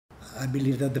I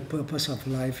believe that the purpose of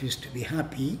life is to be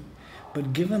happy,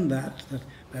 but given that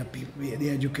the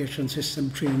education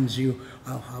system trains you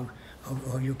how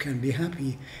you can be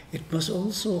happy, it must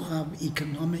also have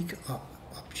economic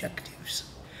objectives.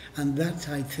 And that,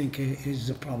 I think, is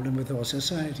the problem with our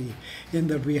society, in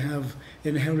that we have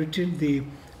inherited the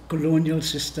colonial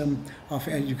system of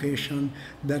education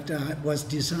that was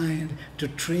designed to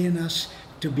train us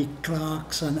to be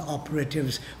clerks and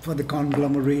operatives for the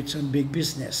conglomerates and big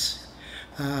business.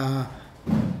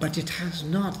 But it has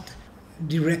not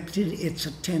directed its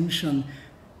attention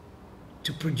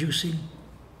to producing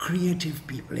creative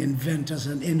people, inventors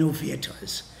and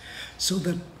innovators, so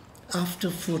that after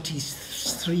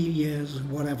 43 years,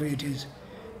 whatever it is,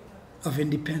 of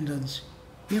independence,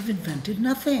 we have invented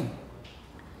nothing.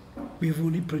 We've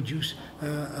only produced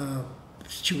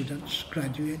students,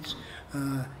 graduates,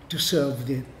 to serve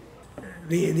the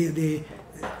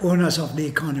owners of the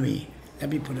economy. Let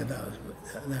me put it that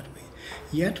way.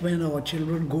 Yet when our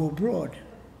children go abroad,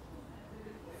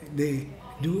 they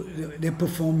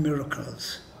perform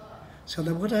miracles. So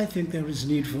that what I think there is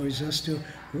need for is just to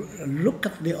look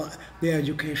at the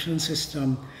education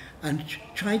system and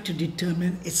try to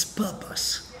determine its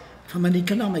purpose from an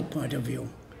economic point of view.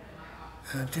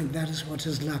 I think that is what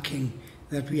is lacking,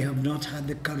 that we have not had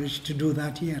the courage to do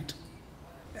that yet.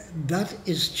 That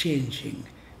is changing.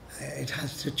 It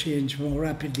has to change more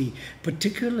rapidly,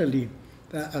 particularly,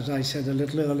 as I said a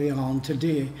little earlier on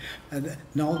today,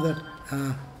 now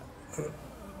that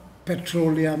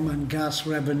petroleum and gas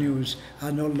revenues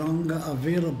are no longer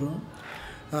available,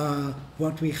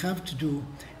 what we have to do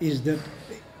is that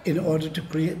in order to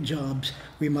create jobs,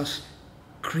 we must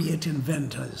create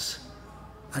inventors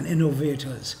and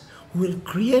innovators who will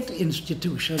create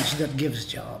institutions that gives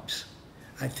jobs.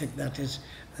 I think that is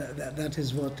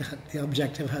what the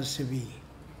objective has to be.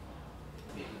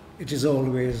 It is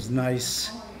always a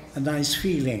nice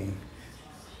feeling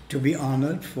to be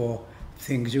honored for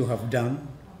things you have done.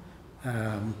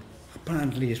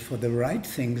 Apparently it's for the right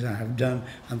things I have done,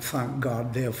 and thank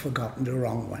God they have forgotten the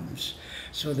wrong ones.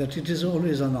 So that it is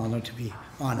always an honor to be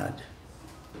honored.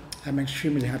 I'm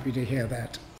extremely happy to hear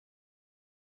that.